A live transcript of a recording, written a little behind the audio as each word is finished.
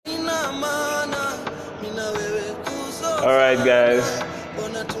Alright, guys.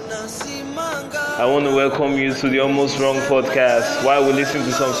 I want to welcome you to the Almost Wrong podcast, while we listen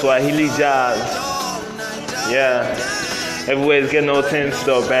to some Swahili jazz. Yeah, everywhere's getting all tensed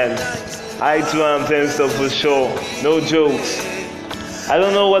up, and I too am tensed up for sure. No jokes. I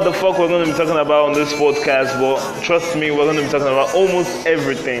don't know what the fuck we're going to be talking about on this podcast, but trust me, we're going to be talking about almost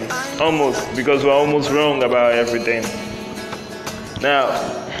everything. Almost, because we're almost wrong about everything.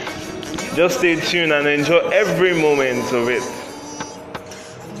 Now, just stay tuned and enjoy every moment of it,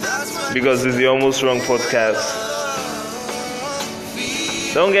 because it's the Almost Wrong podcast.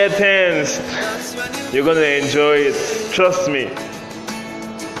 Don't get tensed. You're going to enjoy it. Trust me.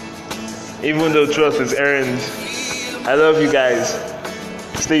 Even though trust is earned. I love you guys.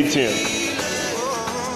 Stay tuned.